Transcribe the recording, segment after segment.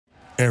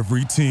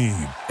Every team,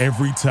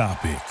 every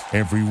topic,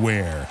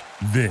 everywhere.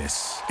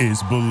 This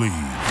is Believe.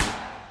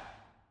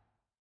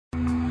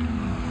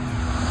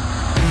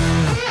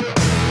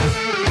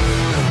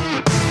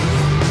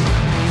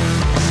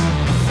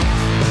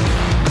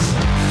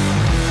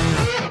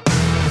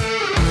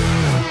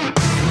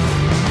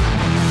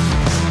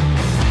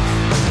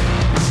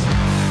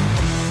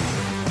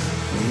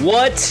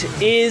 What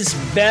is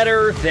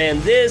better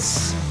than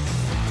this?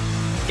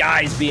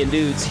 Guys being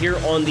dudes here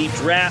on the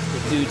Draft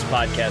Dudes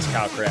podcast.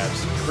 Kyle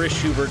Krabs, Chris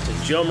Schubert,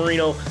 Joe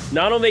Marino,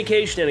 not on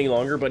vacation any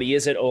longer, but he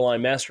is at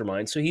O-Line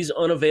Mastermind, so he's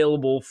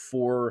unavailable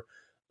for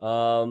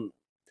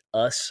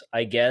us,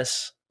 I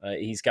guess.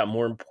 He's got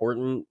more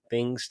important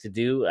things to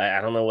do. I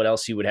don't know what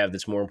else he would have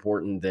that's more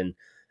important than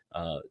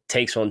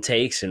takes on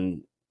takes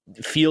and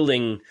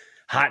fielding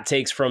hot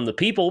takes from the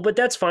people, but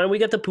that's fine. We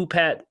got the poop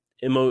hat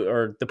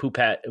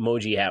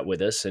emoji hat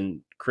with us,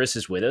 and Chris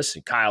is with us,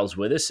 and Kyle's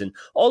with us, and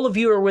all of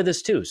you are with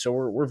us too. So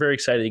we're very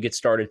excited to get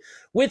started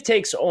with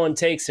Takes on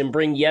Takes and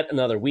bring yet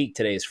another week.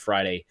 Today is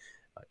Friday,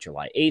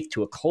 July 8th,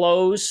 to a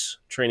close.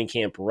 Training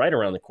camp right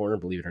around the corner,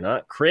 believe it or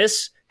not.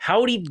 Chris,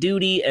 howdy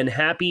doody and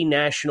happy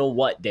National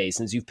What Day,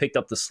 since you've picked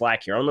up the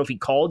slack here. I don't know if he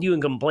called you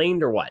and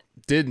complained or what.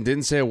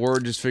 Didn't say a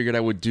word, just figured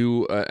I would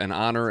do an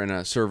honor and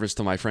a service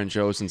to my friend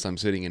Joe since I'm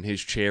sitting in his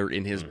chair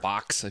in his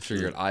box. I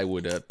figured I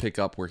would pick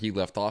up where he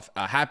left off.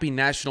 Happy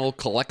National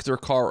Collector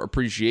Car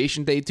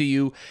Appreciation Day to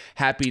you.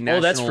 Happy National...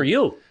 Oh, that's for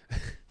you.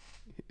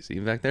 See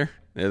them back there?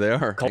 There they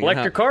are.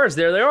 Collector cars,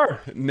 there they are.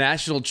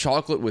 National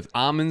Chocolate with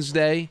Almonds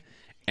Day.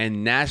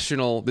 And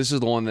National, this is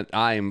the one that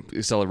I am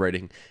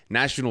celebrating,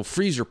 National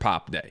Freezer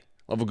Pop Day.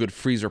 Love a good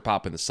freezer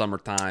pop in the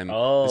summertime.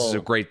 Oh, this is a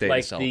great day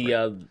to celebrate.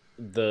 Like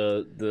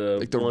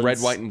the ones, red,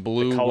 white, and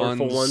blue the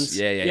colorful ones.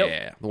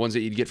 Yeah. The ones that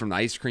you'd get from the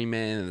ice cream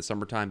man in the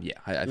summertime. Yeah,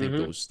 I think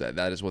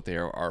that is what they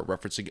are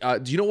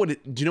referencing. Do you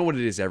know what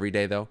it is every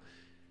day though?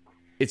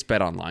 It's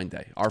Bet Online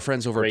Day. Our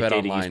friends over at Bet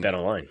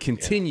Online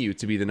continue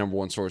to be the number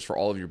one source for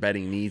all of your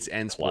betting needs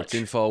and sports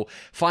info.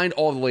 Find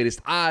all the latest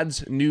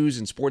odds, news,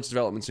 and sports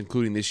developments,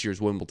 including this year's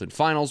Wimbledon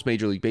Finals,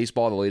 Major League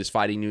Baseball, the latest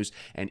fighting news,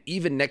 and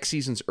even next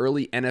season's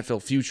early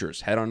NFL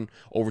futures. Head on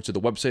over to the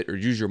website or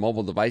use your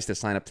mobile device to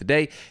sign up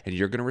today, and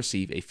you're going to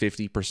receive a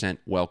 50%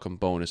 welcome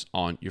bonus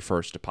on your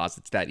first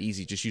deposit. It's that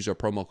easy. Just use our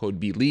promo code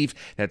BELIEVE.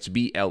 That's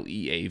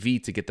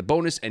BLEAV to get the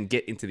bonus and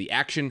get into the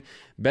action.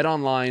 Bet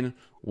Online,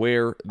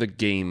 where the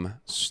game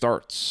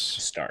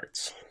starts.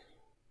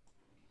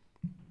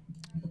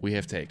 We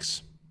have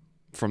takes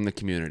from the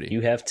community. You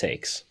have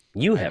takes.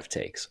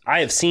 I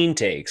have seen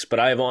takes, but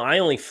I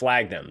only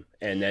flag them,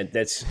 and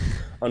that's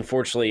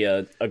unfortunately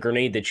a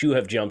grenade that you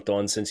have jumped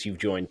on since you've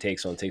joined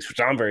Takes on Takes, which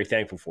I'm very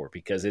thankful for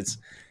because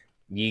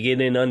you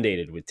get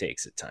inundated with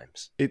takes at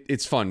times.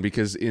 It's fun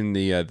because in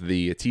the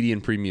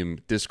TDN Premium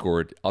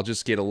Discord, I'll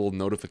just get a little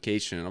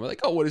notification, and I'm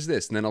like, oh, what is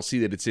this? And then I'll see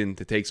that it's in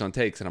the Takes on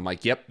Takes, and I'm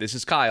like, yep, this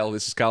is Kyle.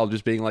 This is Kyle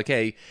just being like,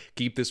 hey,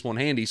 keep this one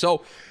handy.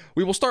 So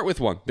we will start with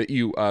one that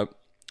you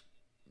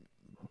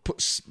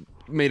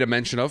made a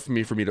mention of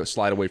for me to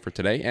slide away for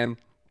today, and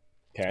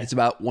it's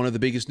about one of the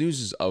biggest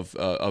news of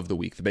the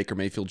week, the Baker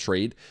Mayfield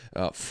trade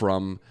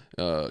from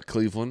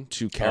Cleveland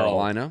to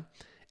Carolina,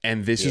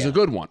 and this is a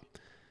good one.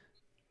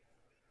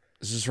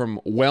 This is from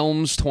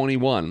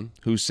Whelms21,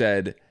 who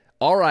said,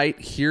 all right,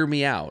 hear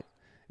me out.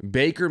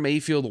 Baker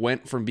Mayfield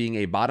went from being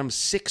a bottom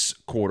 6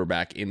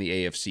 quarterback in the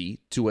AFC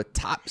to a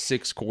top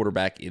 6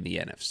 quarterback in the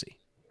NFC.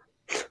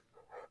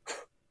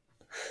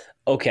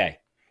 Okay.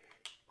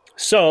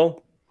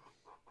 So,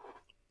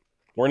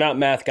 we're not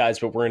math guys,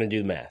 but we're going to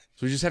do the math.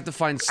 So we just have to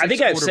find 6 I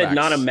think I've said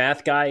not a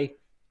math guy.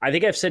 I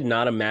think I've said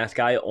not a math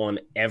guy on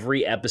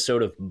every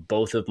episode of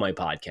both of my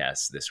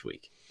podcasts this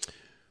week.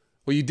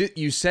 Well, you did.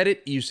 You said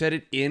it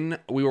in.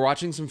 We were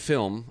watching some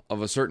film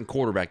of a certain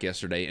quarterback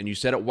yesterday, and you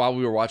said it while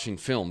we were watching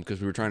film because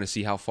we were trying to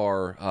see how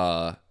far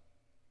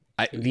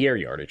the air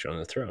yardage on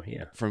the throw.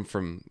 Yeah,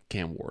 from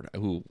Cam Ward,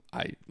 who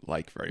I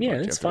like very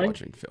much. It's after fine.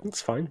 Watching film,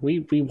 it's fine.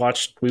 We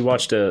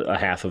watched a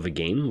half of a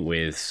game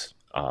with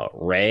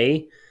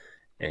Ray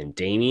and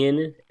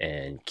Damian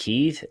and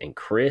Keith and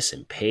Chris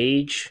and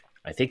Paige.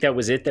 I think that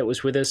was it. That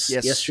was with us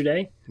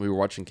yesterday. We were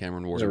watching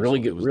Cameron Ward. It was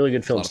a really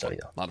good film study,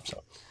 though. A lot of fun.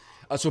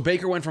 So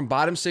Baker went from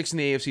bottom 6 in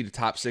the AFC to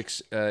top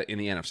 6 in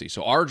the NFC.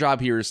 So our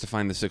job here is to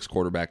find the 6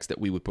 quarterbacks that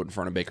we would put in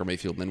front of Baker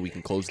Mayfield, and then we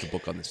can close the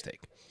book on this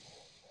take.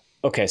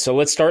 Okay, so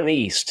let's start in the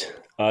East.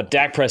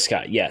 Dak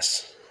Prescott,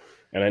 yes.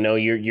 And I know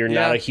you're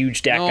not a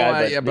huge Dak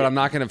guy, but I'm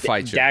not going to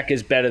fight you. Dak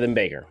is better than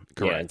Baker.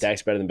 Correct. Yeah,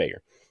 Dak's better than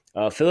Baker.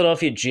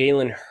 Philadelphia,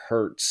 Jalen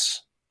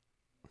Hurts.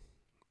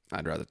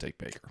 I'd rather take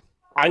Baker.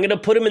 I'm going to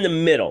put him in the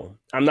middle.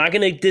 I'm not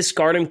going to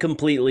discard him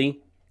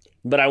completely.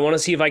 But I want to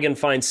see if I can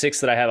find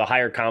 6 that I have a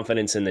higher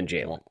confidence in than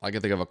Jalen. Well, I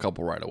can think of a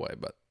couple right away,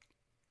 but...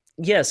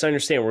 Yes, I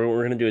understand. We're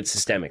going to do it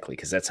systemically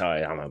because that's how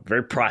I'm a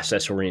very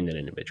process-oriented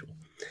individual.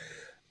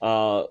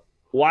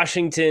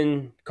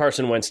 Washington,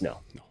 Carson Wentz, no.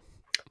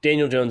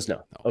 Daniel Jones,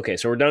 no. Okay,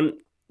 so we're done.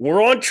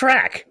 We're on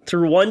track.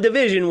 Through one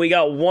division, we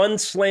got one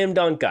slam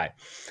dunk guy.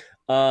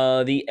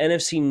 The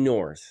NFC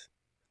North,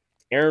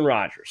 Aaron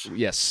Rodgers.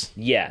 Yes.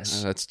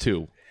 Yes. That's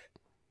 2.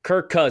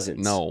 Kirk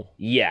Cousins. No.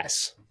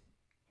 Yes.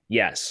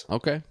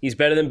 Okay. He's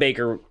better than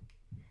Baker.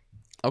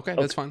 Okay,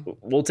 that's fine.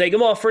 We'll take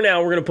him off for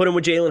now. We're going to put him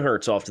with Jalen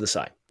Hurts off to the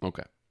side.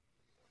 Okay.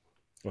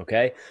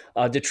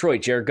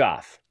 Detroit, Jared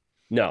Goff.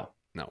 No.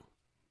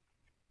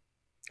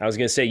 I was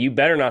going to say, you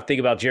better not think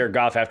about Jared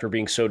Goff after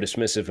being so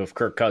dismissive of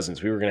Kirk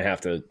Cousins. We were going to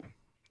have to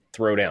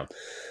throw down.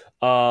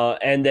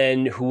 And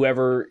then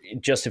whoever,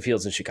 Justin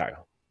Fields in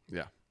Chicago.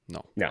 Yeah,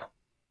 no. So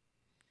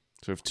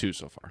we have 2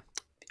 so far.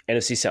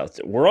 NFC South.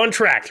 We're on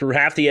track through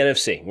half the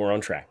NFC. We're on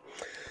track.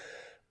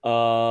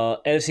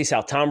 NFC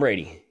South, Tom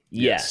Brady.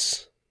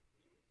 Yes.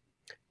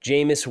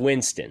 Jameis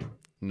Winston.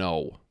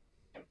 No.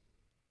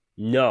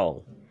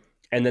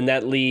 And then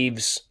that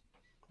leaves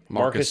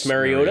Marcus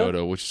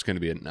Mariota, which is going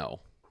to be a no.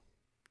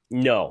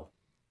 No.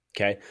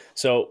 Okay.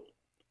 So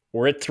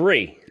we're at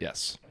 3.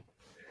 Yes.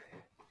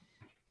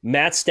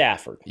 Matt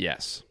Stafford.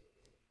 Yes.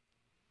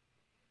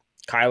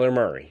 Kyler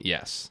Murray.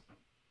 Yes.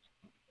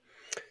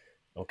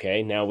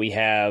 Okay. Now we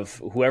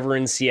have whoever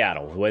in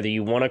Seattle, whether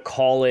you want to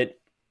call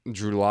it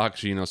Drew Lock,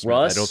 Geno Smith.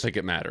 Russ, I don't think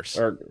it matters.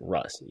 Or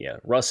Russ. Yeah.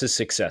 Russ's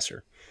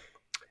successor.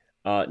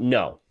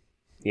 No.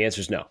 The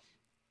answer is no.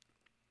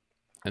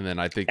 And then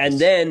I think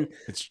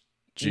it's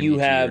Jimmy you G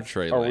have or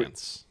Trey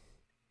Lance.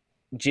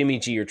 Jimmy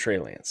G or Trey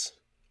Lance,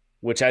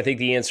 which I think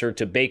the answer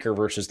to Baker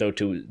versus those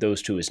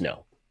two is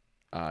no.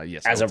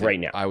 Yes. As of right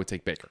now. I would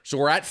take Baker. So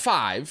we're at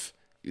 5.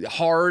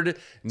 Hard.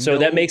 So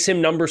that makes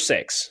him number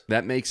 6.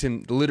 That makes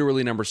him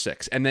literally number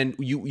 6. And then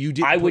you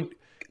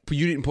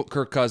didn't put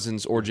Kirk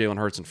Cousins or Jalen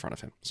Hurts in front of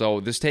him. So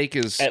this take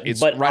is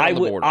right on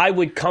the border. I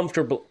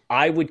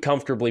would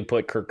comfortably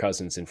put Kirk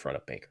Cousins in front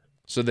of Baker.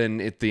 So then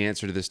if the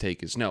answer to this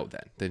take is no,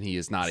 then he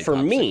is not a for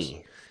top me. 6.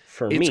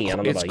 For me, I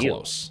don't know about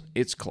close.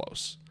 You. It's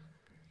close.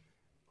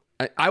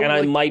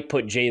 I might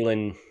put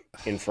Jalen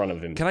in front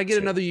of him. Can I get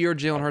another year of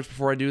Jalen Hurts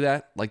before I do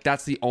that? Like,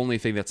 that's the only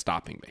thing that's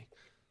stopping me.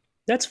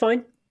 That's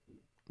fine.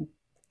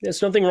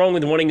 There's nothing wrong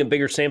with wanting a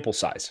bigger sample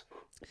size.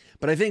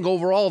 But I think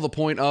overall the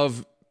point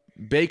of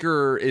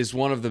Baker is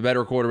one of the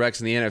better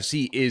quarterbacks in the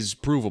NFC is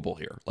provable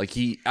here. Like,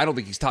 I don't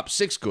think he's top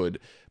 6 good,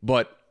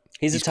 but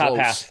he's the top close.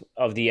 Half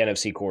of the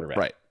NFC quarterback.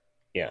 Right.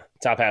 Yeah,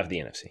 top half of the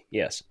NFC.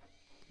 Yes.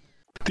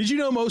 Did you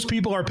know most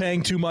people are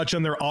paying too much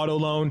on their auto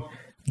loan?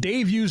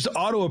 Dave used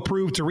Auto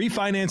Approve to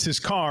refinance his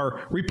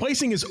car,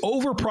 replacing his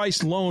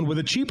overpriced loan with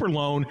a cheaper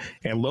loan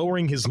and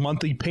lowering his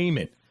monthly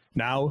payment.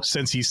 Now,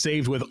 since he's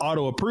saved with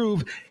Auto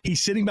Approve,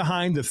 he's sitting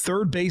behind the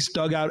third base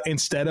dugout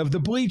instead of the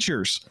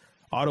bleachers.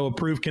 Auto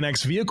Approve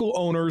connects vehicle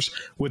owners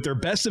with their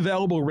best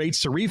available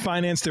rates to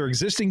refinance their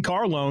existing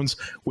car loans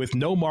with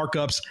no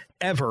markups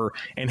ever,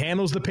 and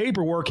handles the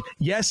paperwork,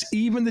 yes,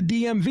 even the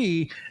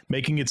DMV,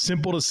 making it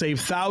simple to save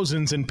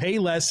thousands and pay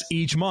less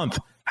each month.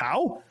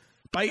 How?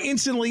 By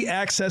instantly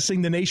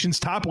accessing the nation's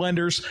top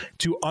lenders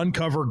to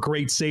uncover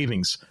great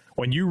savings.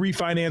 When you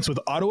refinance with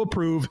Auto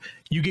Approve,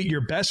 you get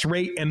your best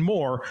rate and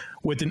more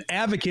with an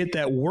advocate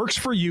that works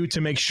for you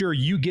to make sure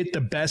you get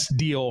the best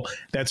deal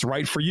that's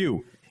right for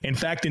you. In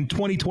fact, in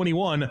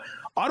 2021,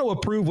 Auto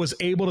Approve was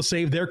able to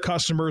save their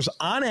customers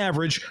on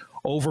average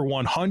over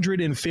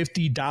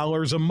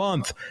 $150 a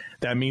month.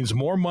 That means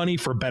more money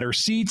for better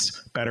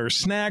seats, better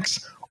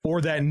snacks,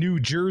 or that new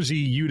jersey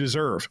you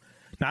deserve.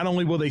 Not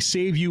only will they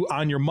save you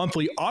on your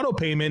monthly auto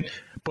payment,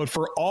 but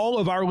for all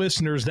of our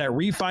listeners that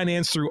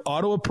refinance through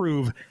Auto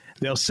Approve,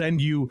 they'll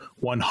send you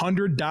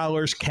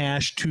 $100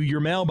 cash to your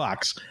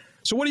mailbox.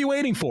 So what are you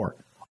waiting for?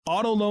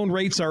 Auto loan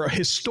rates are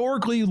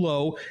historically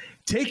low.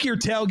 Take your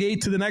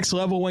tailgate to the next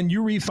level when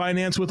you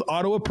refinance with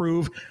Auto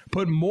Approve.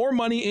 Put more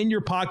money in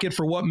your pocket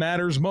for what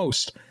matters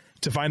most.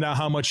 To find out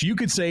how much you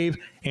could save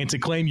and to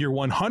claim your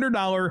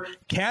 $100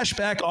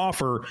 cashback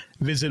offer,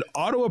 visit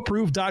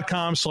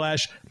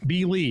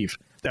autoapprove.com/believe.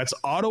 That's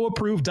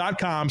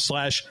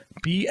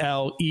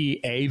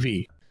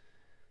autoapprove.com/BLEAV.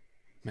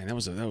 Man, that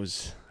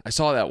was. I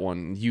saw that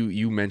one.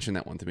 You mentioned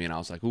that one to me, and I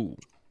was like, "Ooh,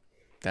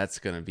 that's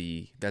gonna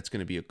be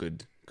a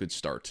good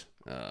start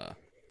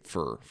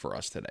for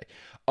us today."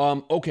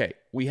 Okay,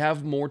 we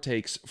have more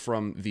takes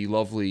from the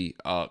lovely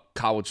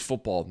college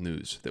football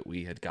news that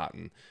we had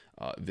gotten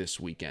this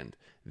weekend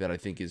that I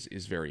think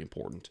is very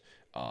important.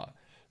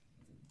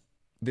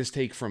 This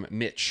take from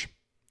Mitch.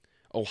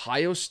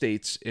 Ohio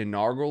State's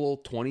inaugural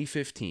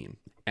 2015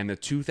 and the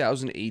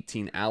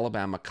 2018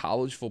 Alabama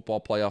College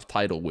Football Playoff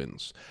title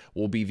wins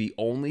will be the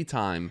only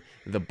time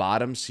the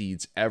bottom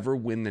seeds ever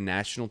win the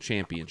national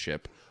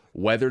championship,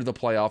 whether the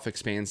playoff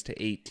expands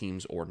to 8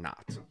 teams or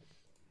not.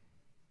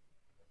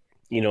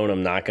 You know what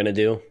I'm not going to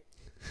do?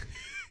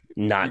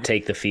 Not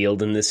take the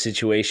field in this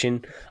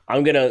situation.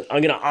 I'm gonna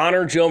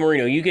honor Joe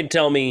Marino. You can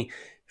tell me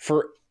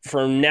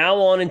from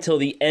now on until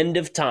the end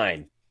of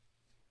time,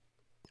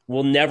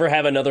 we'll never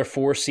have another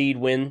 4 seed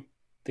win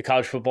the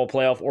college football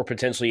playoff or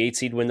potentially 8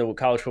 seed win the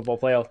college football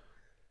playoff.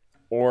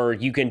 Or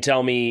you can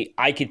tell me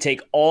I could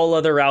take all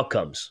other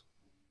outcomes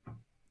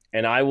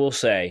and I will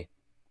say,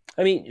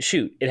 I mean,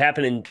 shoot, it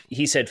happened in,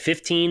 he said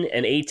 15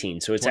 and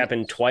 18. So it's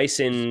happened twice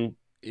in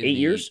 8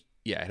 years.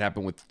 Yeah, it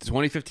happened with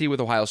 2015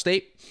 with Ohio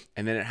State,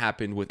 and then it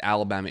happened with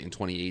Alabama in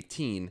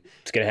 2018.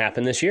 It's going to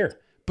happen this year.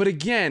 But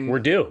again, we're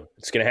due.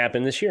 It's going to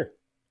happen this year.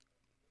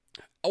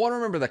 I want to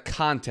remember the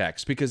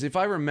context, because if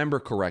I remember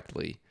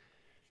correctly,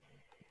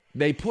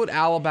 they put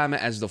Alabama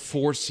as the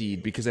 4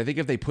 seed because I think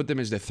if they put them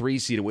as the 3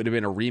 seed, it would have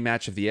been a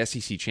rematch of the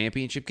SEC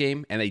championship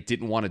game, and they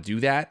didn't want to do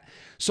that.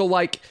 So,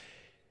 like,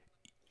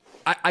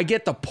 I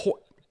get the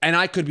point, and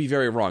I could be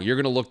very wrong. You're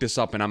going to look this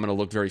up, and I'm going to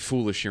look very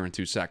foolish here in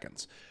 2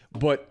 seconds.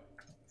 But,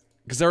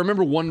 because I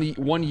remember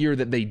one year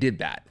that they did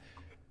that.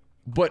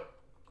 But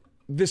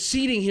the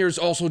seeding here is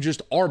also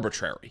just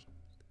arbitrary.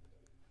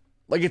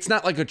 Like, it's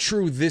not like a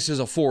true this is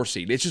a 4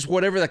 seed. It's just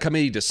whatever the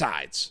committee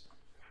decides.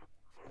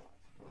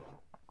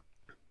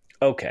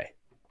 Okay.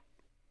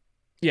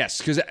 Yes,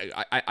 because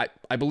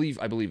I believe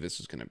this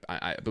is going to...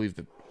 I believe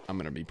that I'm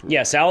going to be proven.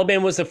 Yes,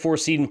 Alabama was the 4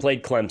 seed and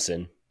played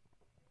Clemson.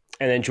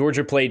 And then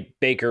Georgia played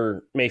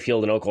Baker,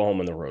 Mayfield, and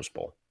Oklahoma in the Rose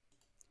Bowl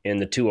in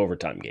the 2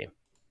 overtime game.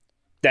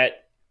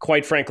 That,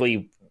 quite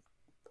frankly,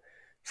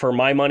 for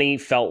my money,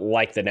 felt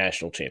like the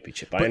national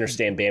championship. I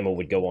understand Bama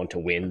would go on to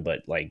win, but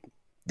like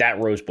that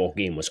Rose Bowl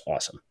game was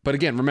awesome. But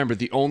again, remember,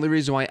 the only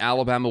reason why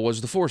Alabama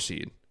was the 4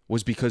 seed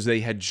was because they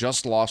had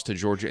just lost to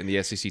Georgia in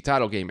the SEC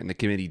title game, and the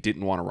committee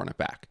didn't want to run it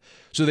back.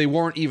 So they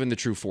weren't even the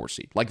true 4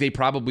 seed. Like, they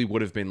probably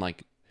would have been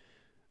like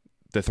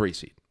the 3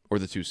 seed or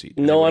the 2 seed.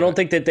 No, I don't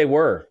think that they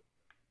were.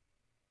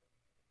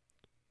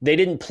 They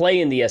didn't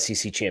play in the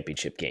SEC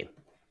championship game.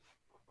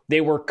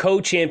 They were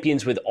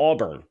co-champions with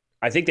Auburn.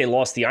 I think they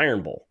lost the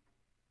Iron Bowl.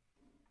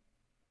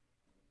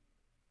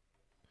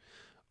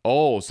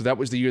 Oh, so that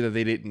was the year that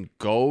they didn't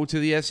go to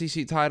the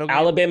SEC title game?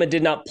 Alabama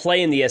did not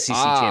play in the SEC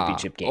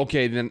championship game.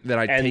 Okay, then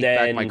I take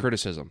back my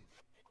criticism.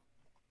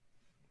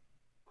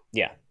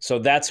 Yeah, so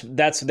that's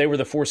they were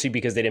the 4 seed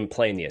because they didn't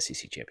play in the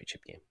SEC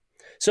championship game.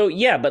 So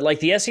yeah, but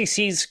like the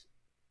SEC's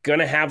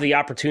gonna have the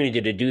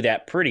opportunity to do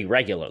that pretty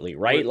regularly,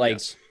 right? Like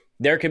yes.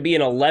 There could be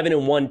an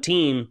 11-1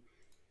 team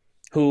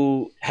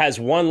who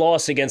has 1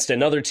 loss against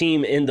another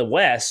team in the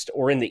West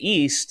or in the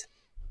East,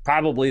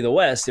 probably the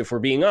West, if we're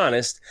being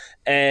honest,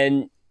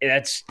 and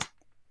that's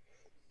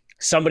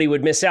somebody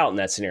would miss out in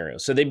that scenario.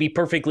 So they'd be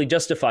perfectly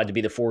justified to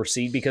be the 4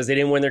 seed because they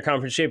didn't win their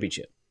conference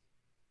championship.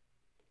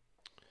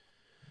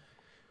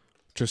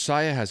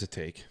 Josiah has a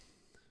take.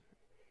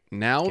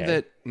 Now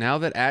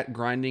that at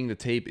grinding the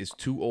tape is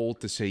too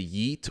old to say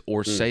yeet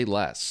or say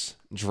less,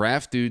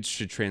 draft dudes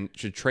should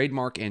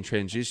trademark and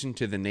transition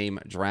to the name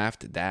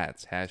Draft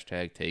Dads.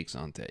 # takes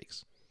on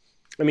takes.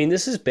 I mean,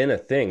 this has been a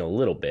thing a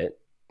little bit.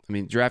 I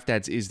mean, Draft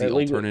Dads is the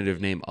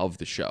alternative name of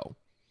the show.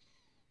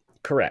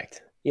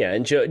 Correct. Yeah,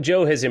 and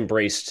Joe has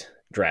embraced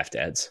Draft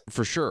Dads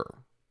for sure.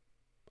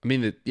 I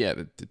mean, I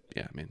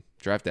mean,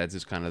 Draft Dads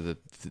is kind of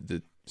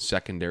the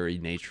secondary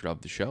nature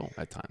of the show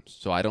at times.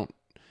 So I don't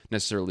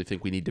necessarily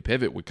think we need to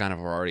pivot. We kind of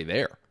are already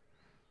there.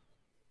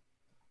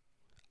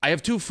 I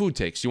have 2 food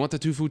takes. You want the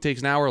 2 food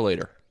takes now or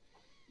later?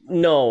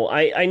 No,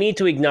 I need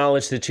to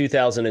acknowledge the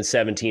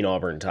 2017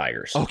 Auburn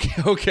Tigers.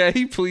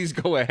 Okay, please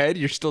go ahead.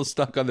 You're still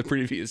stuck on the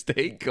previous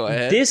take. Go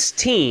ahead. This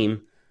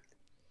team,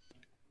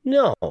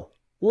 no,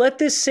 let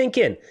this sink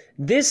in.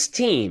 This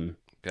team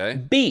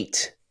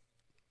beat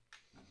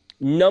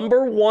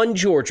number 1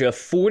 Georgia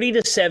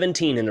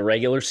 40-17 in the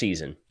regular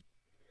season.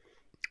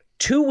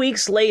 2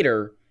 weeks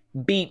later,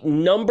 beat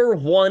number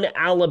 1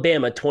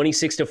 Alabama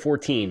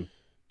 26-14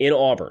 in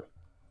Auburn.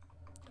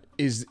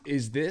 Is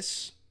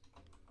this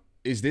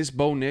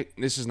Bo Nix?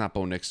 This is not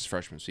Bo Nix's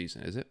freshman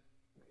season, is it?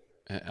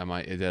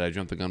 Did I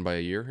jump the gun by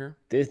a year here?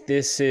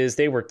 This is,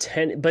 they were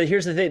 10, but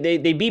here's the thing,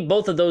 they beat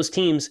both of those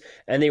teams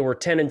and they were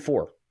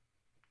 10-4.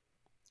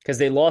 Because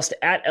they lost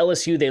at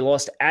LSU, they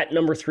lost at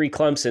number 3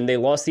 Clemson, they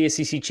lost the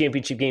SEC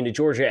championship game to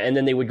Georgia, and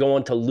then they would go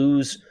on to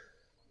lose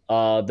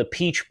the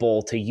Peach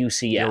Bowl to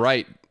UCF. You're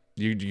right.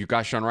 You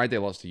got Sean right. They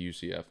lost to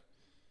UCF.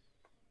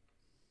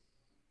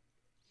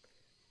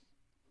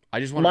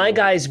 My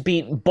guys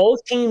beat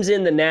both teams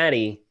in the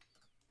Natty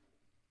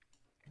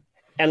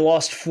and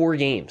lost 4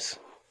 games.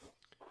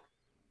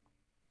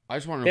 I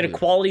just want to. They had a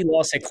quality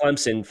loss at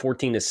Clemson,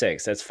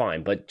 14-6. That's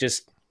fine, but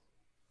just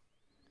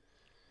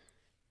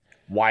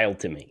wild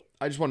to me.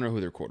 I just want to know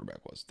who their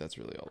quarterback was. That's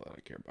really all that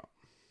I care about.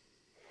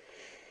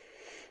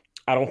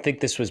 I don't think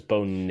this was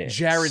Bo Nix.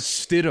 Jared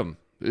Stidham.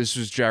 This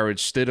was Jared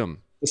Stidham.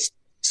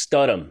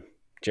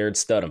 Jared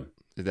Studham.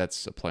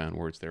 That's a play on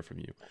words there from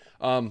you.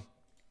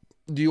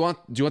 Do you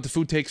want the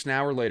food takes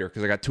now or later?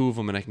 Because I got 2 of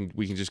them, and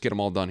we can just get them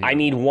all done here. I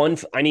need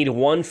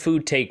one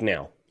food take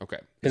now. Okay.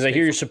 Because I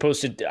hear you're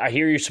supposed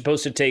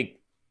to take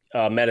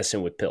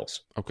medicine with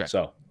pills. Okay.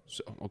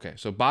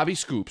 So Bobby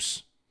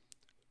Scoops,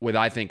 with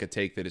I think a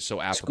take that is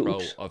so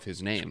apropos of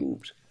his name.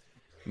 Scoops.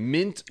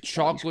 Mint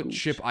chocolate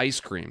chip ice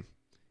cream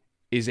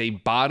is a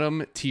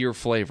bottom tier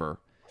flavor,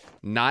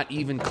 not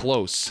even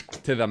close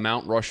to the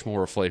Mount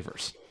Rushmore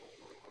flavors.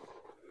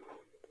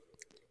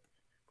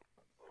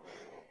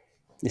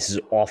 This is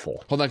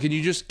awful. Hold on, can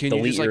you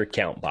delete your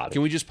account, Bobby?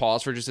 Can we just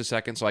pause for just a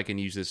second so I can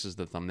use this as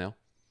the thumbnail?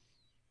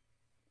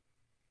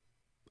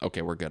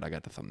 Okay, we're good. I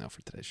got the thumbnail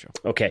for today's show.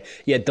 Okay,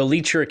 yeah,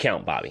 delete your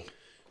account, Bobby.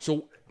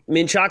 So,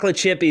 mint chocolate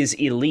chip is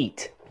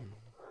elite.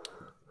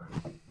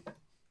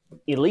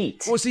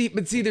 elite. Well, see,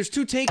 there's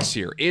two takes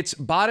here. It's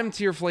bottom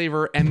tier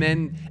flavor, and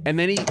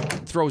then he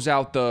throws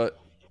out the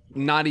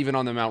not even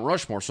on the Mount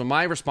Rushmore. So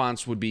my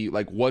response would be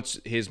like, what's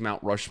his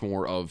Mount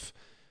Rushmore of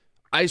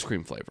ice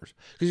cream flavors?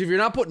 Because if you're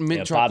not putting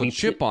mint chocolate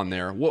chip on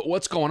there,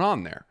 what's going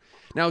on there?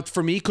 Now,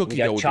 for me, cookie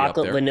dough would be up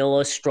chocolate, there.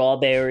 vanilla,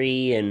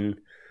 strawberry, and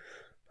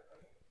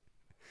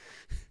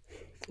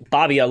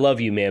Bobby, I love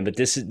you, man, but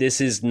this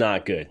is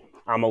not good.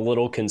 I'm a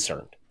little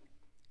concerned.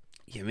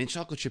 Yeah, mint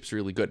chocolate chip's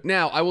really good.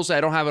 Now, I will say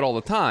I don't have it all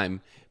the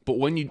time, but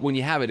when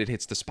you have it, it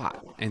hits the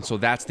spot, and so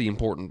that's the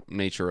important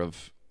nature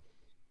of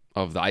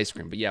the ice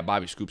cream. But yeah,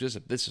 Bobby Scoops,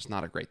 this is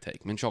not a great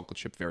take. Mint chocolate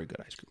chip, very good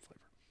ice cream flavor.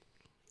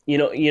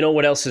 You know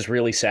what else is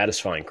really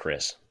satisfying,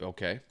 Chris?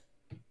 Okay.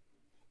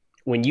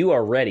 When you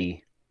are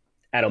ready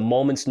at a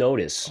moment's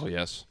notice. Oh,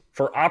 yes.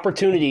 For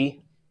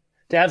opportunity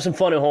to have some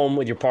fun at home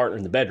with your partner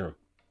in the bedroom.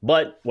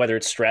 But whether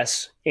it's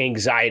stress,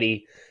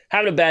 anxiety,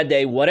 having a bad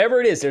day, whatever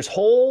it is, there's a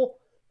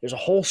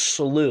whole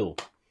slew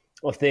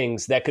of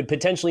things that could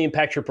potentially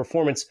impact your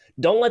performance.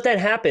 Don't let that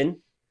happen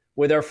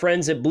with our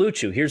friends at Blue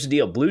Chew. Here's the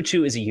deal. Blue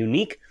Chew is a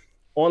unique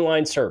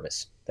online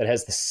service that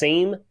has the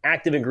same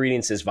active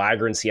ingredients as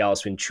Viagra and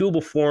Cialis in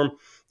chewable form.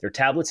 Their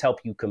tablets help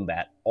you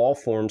combat all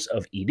forms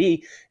of ED.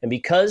 And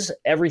because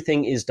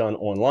everything is done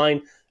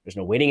online, there's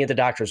no waiting at the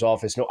doctor's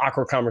office, no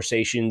awkward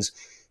conversations,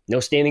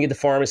 no standing at the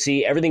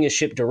pharmacy. Everything is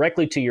shipped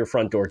directly to your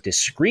front door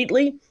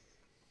discreetly.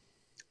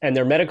 And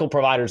their medical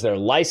providers, their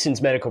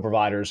licensed medical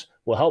providers,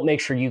 will help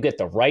make sure you get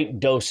the right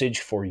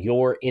dosage for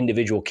your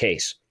individual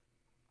case.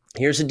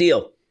 Here's the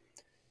deal.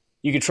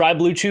 You can try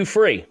Blue Chew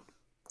free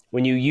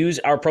when you use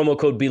our promo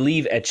code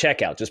BELIEVE at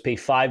checkout. Just pay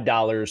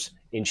 $5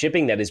 in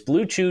shipping. That is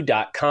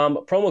bluechew.com,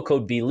 promo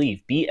code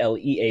BELIEVE,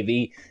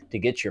 BLEAV, to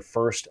get your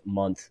first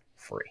month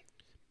free.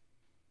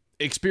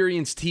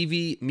 Experience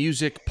TV,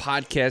 music,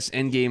 podcasts,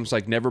 and games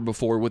like never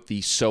before with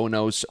the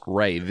Sonos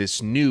Ray.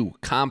 This new,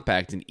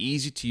 compact, and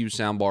easy-to-use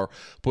soundbar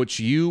puts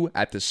you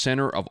at the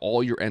center of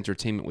all your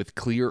entertainment with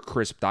clear,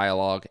 crisp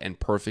dialogue and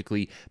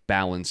perfectly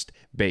balanced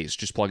bass.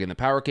 Just plug in the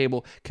power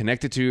cable,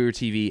 connect it to your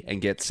TV, and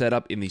get set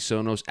up in the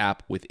Sonos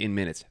app within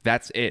minutes.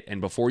 That's it.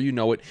 And before you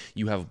know it,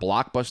 you have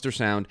blockbuster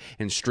sound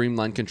and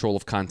streamlined control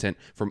of content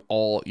from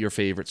all your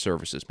favorite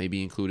services,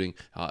 maybe including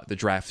the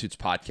Draft Suits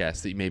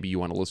podcast that maybe you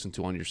want to listen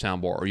to on your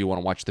soundbar, or you want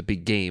to watch the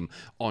big game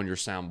on your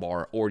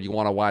soundbar, or you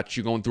want to watch,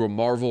 you're going through a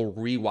Marvel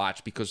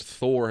rewatch because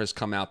Thor has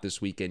come out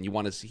this weekend. You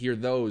want to hear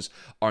those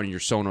on your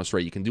Sonos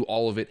Ray. You can do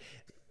all of it,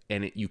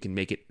 and you can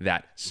make it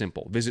that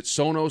simple. Visit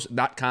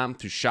Sonos.com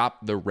to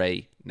shop the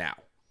Ray now.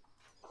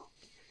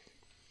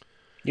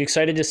 You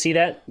excited to see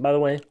that, by the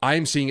way? I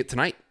am seeing it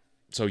tonight.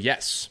 So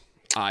yes,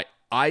 I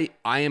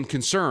am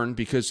concerned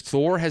because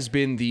Thor has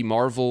been the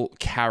Marvel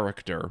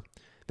character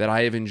that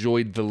I have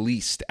enjoyed the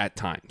least at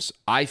times.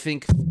 I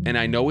think, and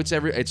I know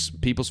it's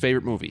people's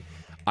favorite movie,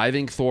 I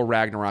think Thor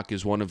Ragnarok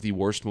is one of the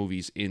worst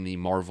movies in the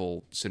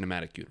Marvel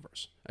Cinematic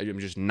Universe. I'm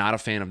just not a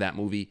fan of that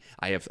movie.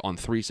 I have, on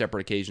 3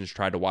 separate occasions,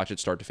 tried to watch it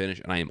start to finish,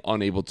 and I am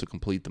unable to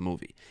complete the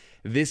movie.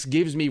 This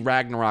gives me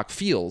Ragnarok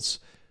feels,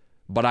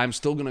 but I'm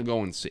still going to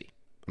go and see.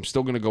 I'm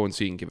still going to go and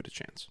see and give it a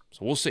chance.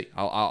 So we'll see.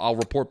 I'll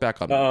report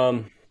back on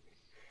that.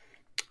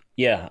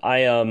 Yeah,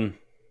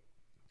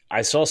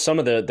 I saw some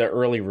of the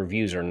early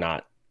reviews are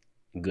not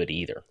good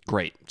either.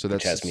 Great. So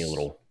that has me a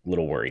little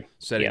worried.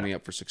 Setting me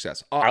up for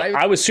success.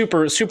 I was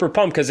super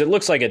pumped because it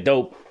looks like a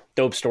dope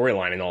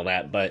storyline and all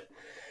that, but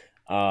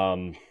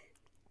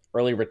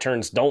early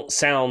returns don't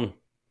sound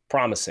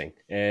promising.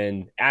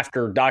 And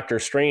after Doctor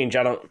Strange,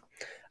 I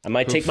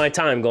might take my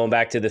time going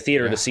back to the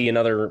theater to see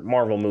another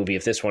Marvel movie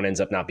if this one ends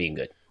up not being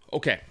good.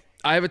 Okay.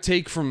 I have a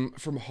take from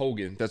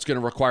Hogan that's going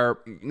to require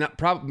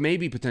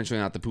maybe potentially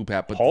not the poop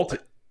hat, but Hulk.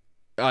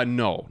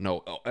 No.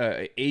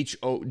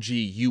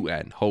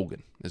 Hogun.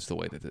 Hogan is the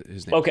way that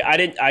his name. Okay,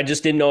 I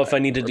just didn't know if I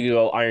needed to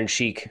go Iron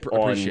Sheik.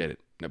 Appreciate it.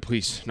 No,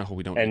 please, no,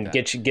 we don't. And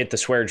need that. get the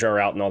swear jar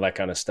out and all that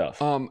kind of stuff.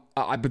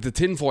 But the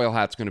tinfoil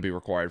hat's going to be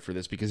required for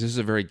this because this is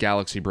a very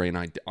galaxy brain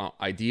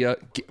idea.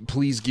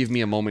 Please give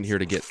me a moment here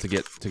to get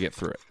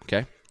through it.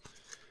 Okay.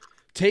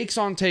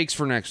 Takes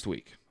for next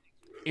week.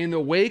 In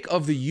the wake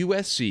of the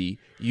USC,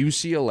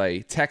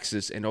 UCLA,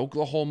 Texas, and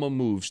Oklahoma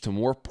moves to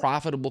more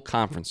profitable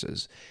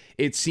conferences,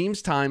 it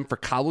seems time for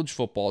college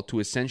football to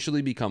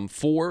essentially become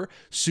 4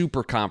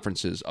 super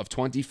conferences of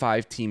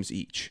 25 teams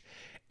each.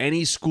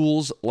 Any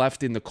schools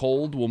left in the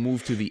cold will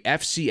move to the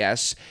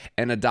FCS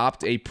and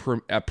adopt a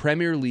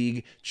Premier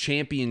League,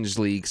 Champions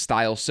League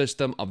style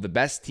system of the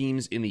best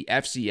teams in the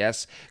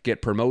FCS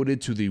get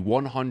promoted to the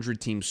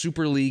 100-team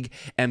Super League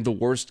and the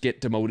worst get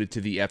demoted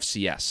to the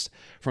FCS.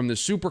 From the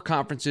super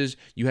conferences,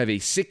 you have a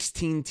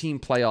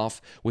 16-team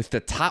playoff with the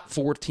top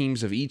 4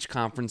 teams of each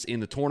conference in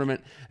the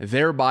tournament,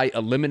 thereby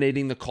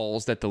eliminating the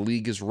calls that the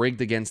league is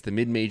rigged against the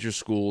mid-major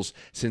schools,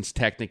 since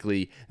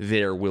technically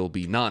there will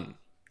be none.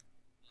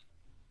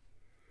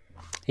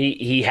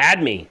 He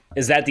had me.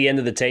 Is that the end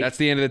of the take? That's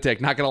the end of the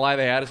take. Not going to lie,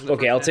 they had us.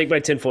 Okay, I'll take my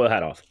tinfoil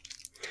hat off.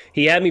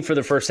 He had me for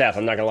the first half.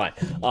 I'm not going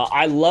to lie.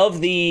 I love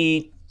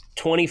the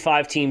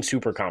 25-team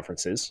super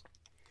conferences.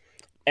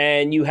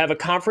 And you have a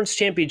conference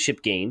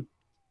championship game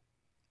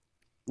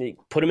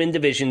put them in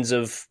divisions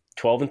of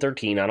 12 and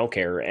 13. I don't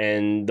care.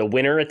 And the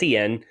winner at the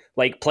end,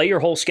 like play your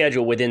whole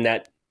schedule within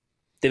that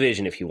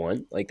division if you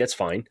want. Like that's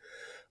fine.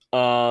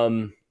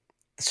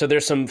 So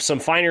there's some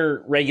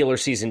finer regular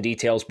season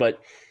details, but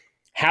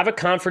have a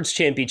conference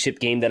championship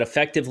game that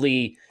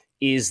effectively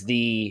is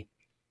the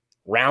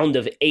round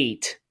of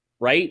 8,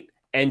 right?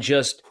 And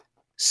just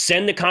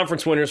send the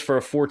conference winners for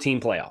a 14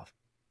 playoff.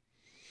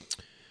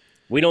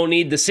 We don't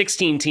need the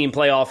 16-team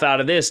playoff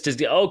out of this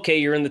to okay,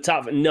 you're in the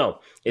top. No,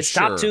 it's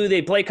Sure. top 2.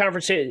 They play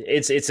conference.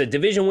 It's a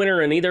division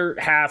winner in either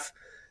half.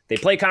 They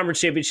play conference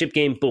championship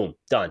game. Boom,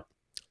 done.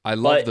 I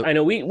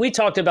know we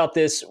talked about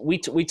this. We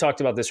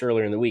talked about this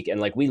earlier in the week, and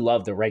like we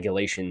love the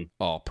regulation.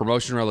 Oh,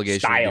 promotion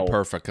relegation would be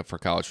perfect for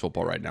college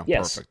football right now.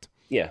 Yes. Perfect.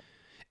 Yeah.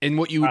 And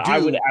what you would do, I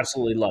would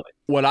absolutely love it.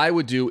 What I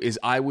would do is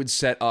I would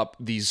set up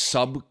these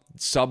sub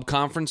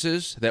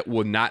conferences that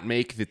would not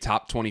make the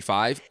top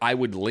 25. I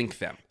would link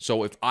them.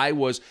 So if I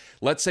was,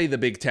 let's say the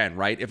Big Ten,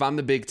 right? If I'm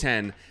the Big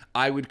Ten,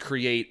 I would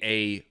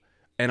create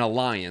an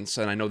alliance,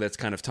 and I know that's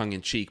kind of tongue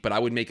in cheek, but I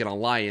would make an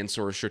alliance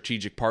or a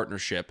strategic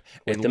partnership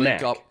and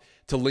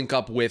link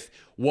up with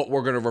what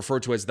we're going to refer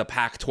to as the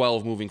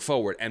Pac-12 moving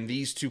forward. And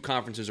these two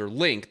conferences are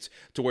linked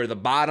to where the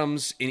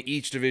bottoms in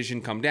each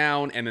division come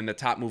down and then the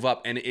top move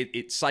up, and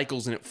it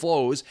cycles and it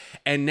flows.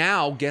 And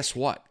now, guess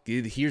what?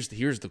 Here's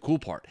the cool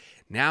part.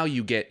 Now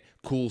you get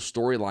cool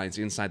storylines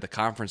inside the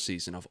conference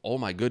season of, oh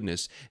my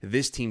goodness,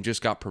 this team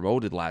just got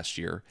promoted last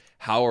year.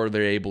 How are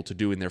they able to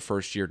do in their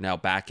first year now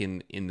back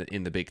in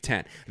the Big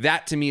Ten?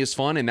 That to me is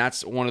fun, and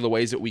that's one of the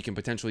ways that we can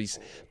potentially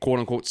quote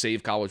unquote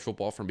save college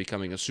football from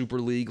becoming a super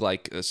league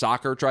like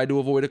soccer tried to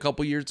avoid a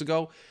couple years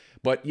ago.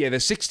 But yeah, the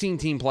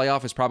 16-team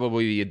playoff is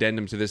probably the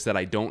addendum to this that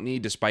I don't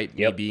need, despite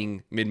me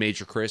being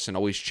mid-major Chris and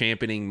always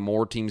championing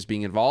more teams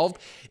being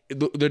involved.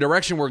 The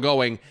direction we're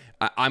going,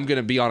 I'm going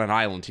to be on an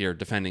island here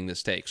defending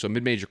this take. So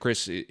mid-major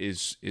Chris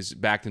is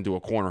backed into a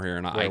corner here,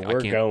 and I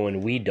can't.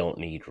 Going, we don't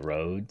need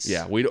roads.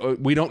 Yeah, we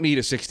don't need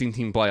a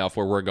 16-team playoff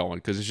where we're going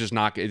because it's just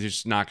not going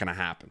to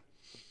happen.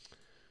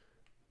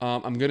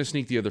 I'm going to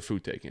sneak the other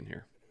food take in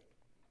here.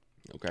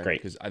 Okay,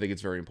 great, because I think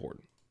it's very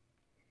important.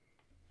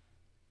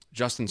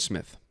 Justin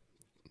Smith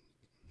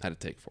had a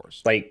take for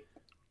us.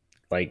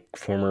 Like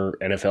former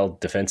NFL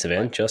defensive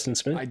end, Justin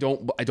Smith? I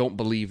don't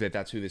believe that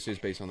that's who this is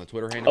based on the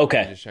Twitter handle.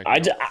 Okay. I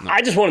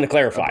just wanted to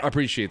clarify. I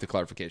appreciate the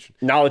clarification.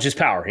 Knowledge is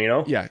power, you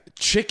know? Yeah.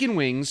 Chicken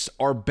wings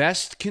are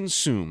best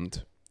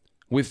consumed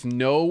with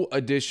no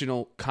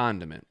additional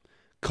condiment.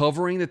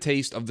 Covering the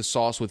taste of the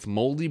sauce with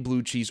moldy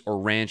blue cheese or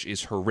ranch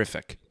is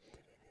horrific.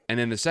 And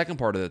then the second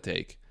part of the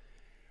take,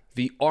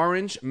 the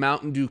Orange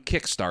Mountain Dew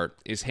Kickstart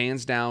is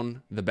hands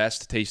down the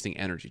best tasting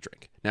energy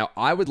drink. Now,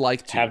 I would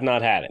like to... Have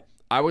not had it.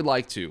 I would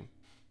like to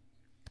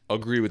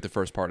agree with the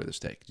first part of this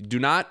take. Do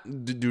not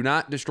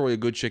destroy a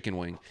good chicken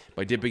wing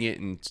by dipping it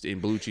in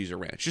blue cheese or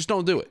ranch. Just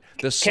don't do it.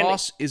 The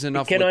sauce is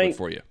enough liquid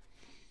for you.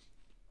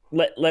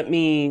 Let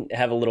me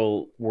have a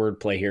little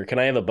wordplay here. Can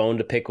I have a bone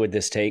to pick with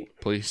this take?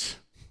 Please.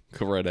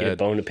 Go right ahead. A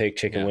bone to pick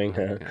chicken wing.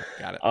 Yeah,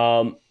 got it.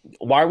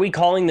 Why are we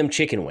calling them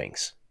chicken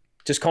wings?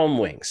 Just call them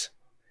wings.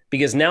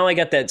 Because now I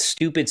got that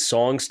stupid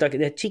song stuck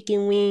in that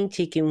chicken wing,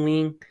 chicken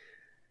and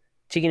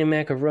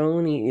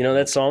macaroni. You know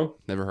that song?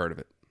 Never heard of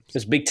it.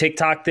 This big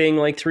TikTok thing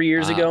like 3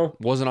 years ago?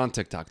 Wasn't on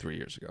TikTok 3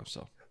 years ago,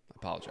 so I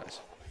apologize.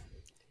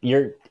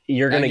 You're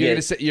gonna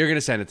you're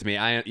gonna send it to me.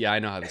 I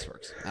know how this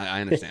works.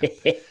 I understand.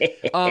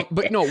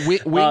 But no,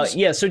 wings.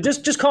 Yeah, so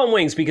just call them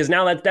wings because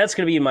now that's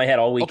gonna be in my head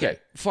all weekend. Okay,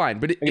 fine.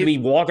 But I'm gonna be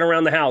walking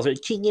around the house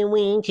chicken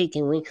wing.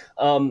 Can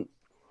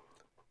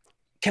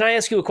I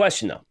ask you a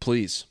question though?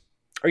 Please.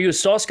 Are you a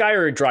sauce guy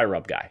or a dry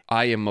rub guy?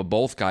 I am a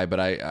both guy, but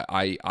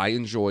I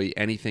enjoy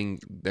anything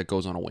that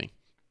goes on a wing.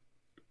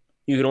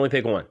 You can only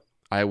pick one.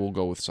 I will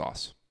go with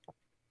sauce.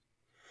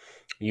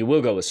 You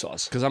will go with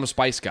sauce. Because I'm a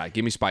spice guy.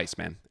 Give me spice,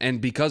 man. And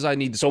because I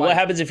need the So spice. what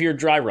happens if you're a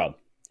dry rub?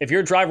 If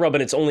you're a dry rub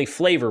and it's only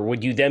flavor,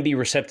 would you then be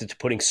receptive to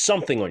putting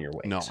something on your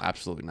wings? No,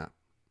 absolutely not.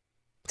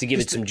 To give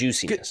it some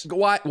juiciness.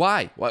 Why?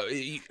 I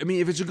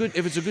mean, if it's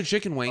a good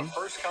chicken wing,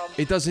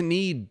 it doesn't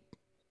need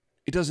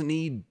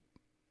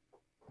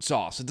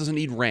sauce. It doesn't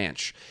need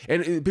ranch.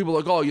 And people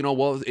are like, oh,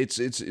 well,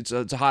 it's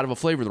a hot of a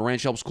flavor. The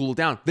ranch helps cool it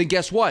down. Then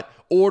guess what?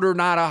 Order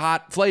not a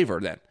hot flavor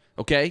then.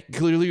 Okay?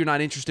 Clearly you're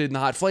not interested in the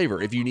hot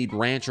flavor. If you need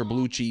ranch or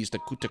blue cheese to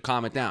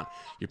calm it down,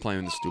 you're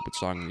playing this stupid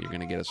song and you're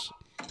going to get us.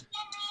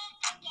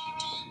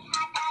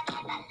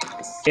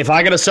 If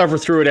I got to suffer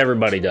through it,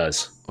 everybody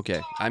does.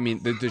 Okay. I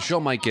mean, the show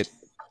might get,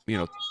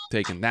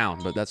 taken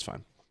down, but that's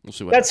fine. We'll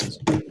see what happens.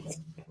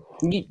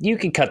 You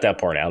can cut that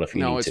part out if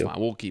you need to. No, it's fine.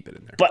 We'll keep it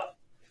in there. But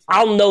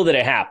I'll know that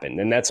it happened,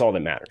 and that's all that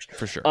matters.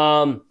 For sure.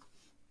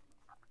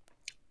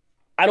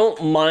 I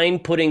don't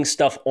mind putting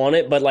stuff on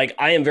it, but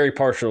I am very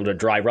partial to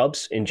dry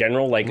rubs in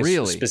general.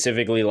 Really?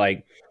 Specifically,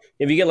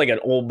 if you get an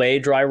Old Bay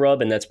dry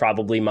rub, and that's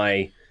probably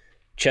my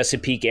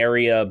Chesapeake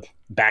area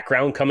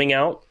background coming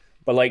out.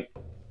 But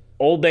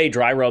Old Bay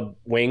dry rub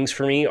wings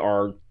for me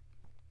are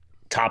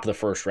top of the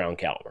first round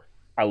caliber.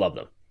 I love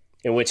them.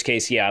 In which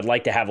case, yeah, I'd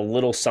like to have a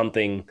little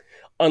something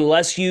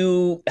unless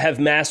you have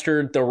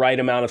mastered the right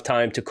amount of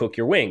time to cook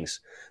your wings.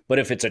 But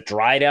if it's a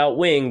dried out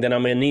wing, then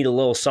I'm going to need a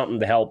little something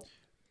to help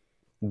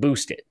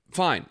boost it.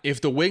 Fine.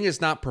 If the wing is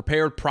not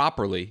prepared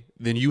properly,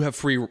 then you have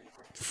free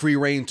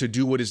reign to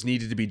do what is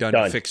needed to be done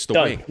to fix the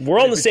wing. We're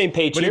on the same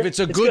page here. But if it's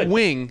a good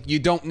wing, you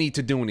don't need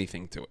to do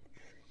anything to it.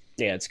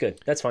 Yeah, it's good.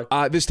 That's fine.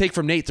 This take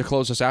from Nate to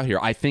close us out here.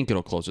 I think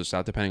it'll close us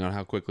out depending on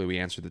how quickly we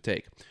answer the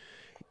take.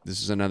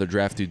 This is another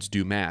Draft Dudes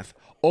Do Math.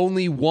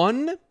 Only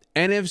one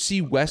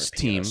NFC West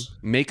team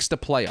makes the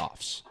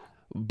playoffs.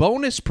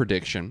 Bonus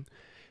prediction,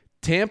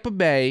 Tampa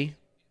Bay.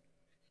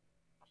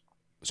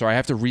 Sorry, I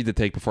have to read the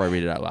take before I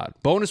read it out loud.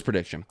 Bonus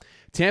prediction,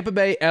 Tampa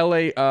Bay,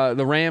 LA,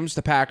 the Rams,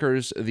 the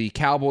Packers, the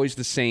Cowboys,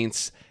 the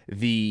Saints,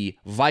 the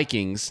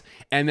Vikings,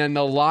 and then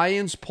the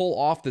Lions pull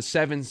off the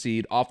 7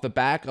 seed off the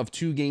back of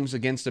 2 games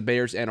against the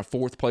Bears and a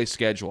 4th place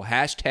schedule.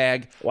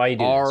 Hashtag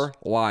our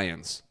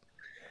Lions.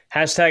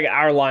 Hashtag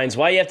our Lions.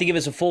 Why do you have to give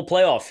us a full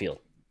playoff field?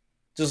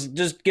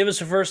 Just give us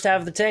the first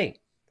half of the take.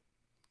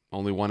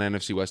 Only one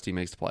NFC West team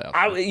makes the playoffs.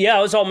 I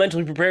was all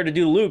mentally prepared to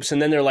do loops,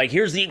 and then they're like,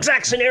 here's the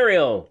exact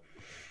scenario.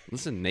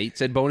 Listen, Nate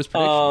said bonus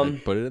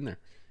prediction. Put it in there.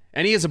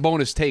 And he has a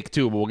bonus take,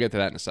 too, but we'll get to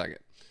that in a second.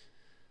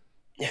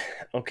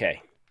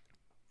 Okay.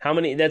 How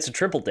many? That's a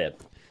triple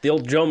dip. The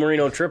old Joe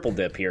Marino triple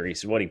dip here.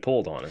 He's what he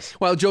pulled on us.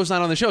 Well, Joe's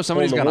not on the show.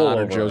 Somebody's got to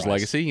honor Joe's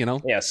legacy, you know?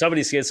 Yeah,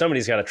 somebody's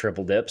got a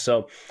triple dip.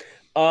 So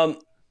I'm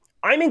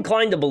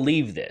inclined to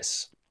believe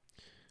this.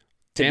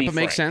 Tampa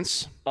makes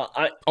sense.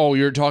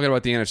 You're talking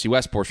about the NFC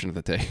West portion of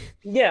the take.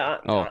 Yeah.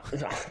 Oh.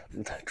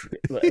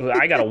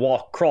 I got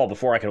to crawl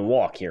before I can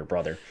walk here,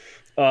 brother.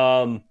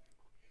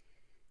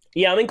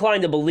 Yeah, I'm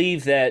inclined to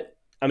believe that.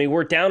 I mean,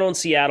 we're down on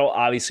Seattle,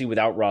 obviously,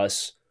 without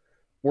Russ.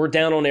 We're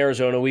down on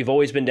Arizona. We've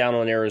always been down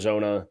on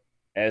Arizona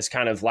as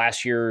kind of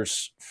last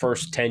year's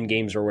first 10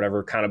 games or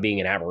whatever kind of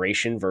being an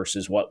aberration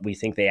versus what we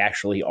think they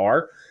actually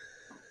are.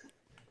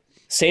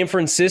 San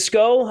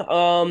Francisco,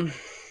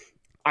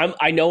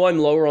 I know I'm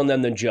lower on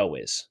them than Joe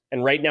is.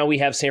 And right now we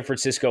have San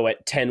Francisco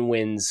at 10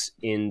 wins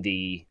in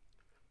the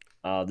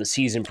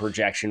season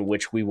projection,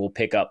 which we will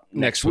pick up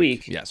next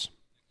week. Yes.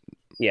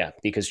 Yeah,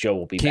 because Joe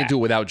will be back. Can't do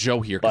it without Joe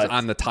here because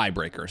I'm the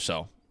tiebreaker.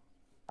 So,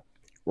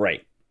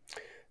 right.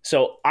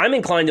 So I'm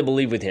inclined to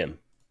believe with him.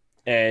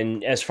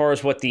 And as far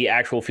as what the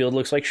actual field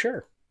looks like,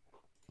 sure.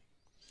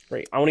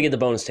 Great. I want to get the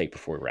bonus take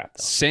before we wrap,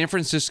 though. San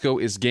Francisco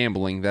is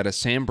gambling that a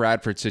Sam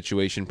Bradford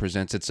situation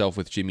presents itself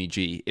with Jimmy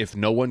G. If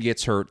no one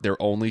gets hurt,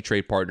 their only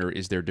trade partner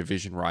is their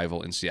division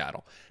rival in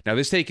Seattle. Now,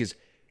 this take is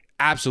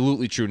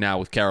absolutely true now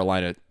with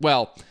Carolina.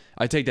 Well,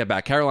 I take that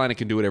back. Carolina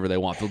can do whatever they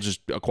want. They'll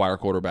just acquire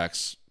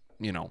quarterbacks,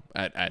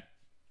 at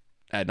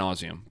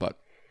nauseum. But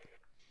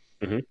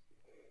I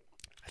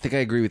think I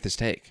agree with this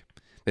take.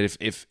 That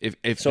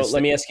if so,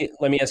 let me ask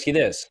you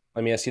this.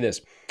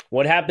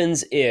 What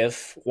happens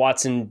if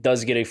Watson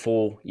does get a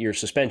full year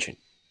suspension?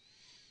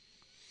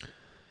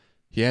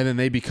 Yeah, then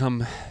they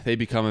become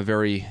a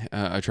very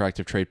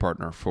attractive trade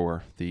partner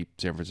for the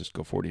San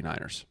Francisco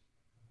 49ers.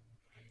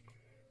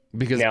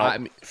 Because now,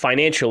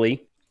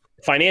 financially,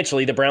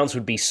 the Browns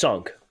would be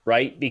sunk,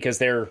 right? Because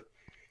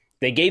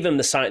they gave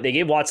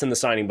Watson the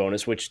signing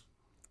bonus, which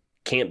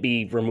can't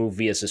be removed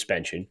via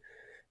suspension.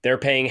 They're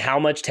paying how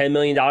much? $10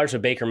 million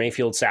of Baker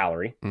Mayfield's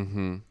salary.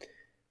 Mm-hmm.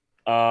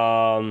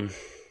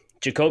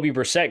 Jacoby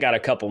Brissett got a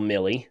couple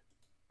milli.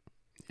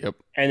 Yep.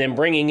 And then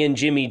bringing in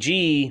Jimmy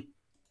G,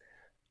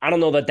 I don't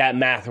know that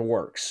math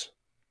works.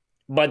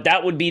 But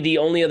that would be the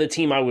only other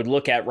team I would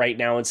look at right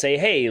now and say,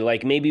 hey,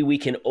 like maybe we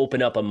can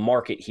open up a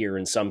market here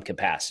in some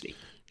capacity.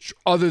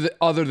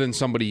 Other than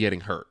somebody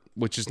getting hurt,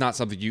 which is not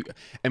something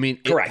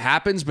Correct. It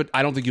happens, but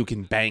I don't think you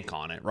can bank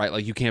on it, right?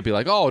 Like you can't be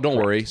like, oh, don't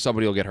worry,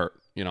 somebody will get hurt,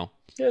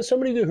 Yeah,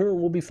 somebody get hurt,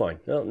 we'll be fine.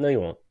 No,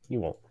 you won't. You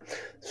won't.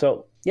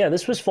 So, yeah,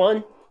 this was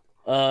fun.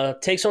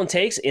 Takes on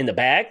takes in the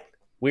bag.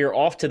 We are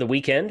off to the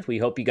weekend. We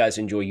hope you guys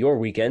enjoy your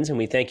weekends, and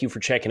we thank you for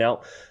checking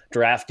out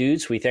Draft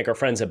Dudes. We thank our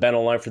friends at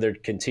BetOnline for their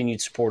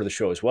continued support of the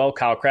show as well.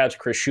 Kyle Krabs,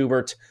 Chris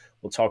Schubert.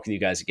 We'll talk with you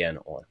guys again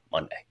on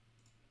Monday.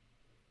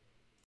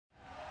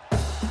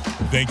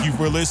 Thank you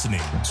for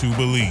listening to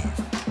Believe.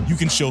 You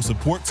can show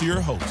support to your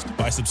host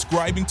by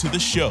subscribing to the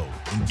show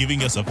and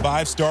giving us a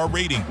 5-star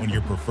rating on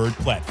your preferred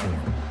platform.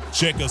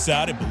 Check us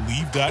out at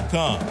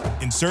Believe.com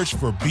and search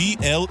for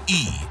BLEAV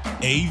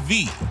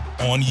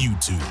on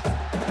YouTube.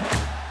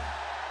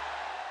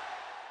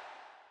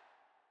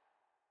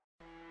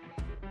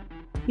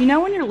 You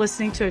know when you're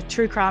listening to a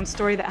true crime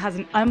story that has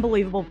an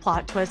unbelievable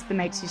plot twist that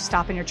makes you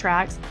stop in your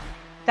tracks?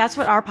 That's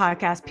what our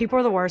podcast, People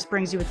Are the Worst,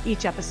 brings you with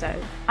each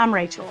episode. I'm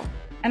Rachel.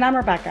 And I'm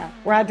Rebecca.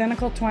 We're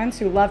identical twins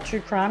who love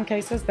true crime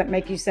cases that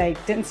make you say,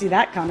 didn't see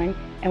that coming,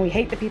 and we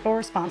hate the people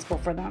responsible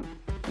for them.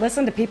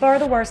 Listen to People Are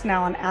the Worst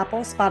now on Apple,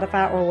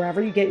 Spotify, or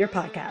wherever you get your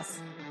podcasts.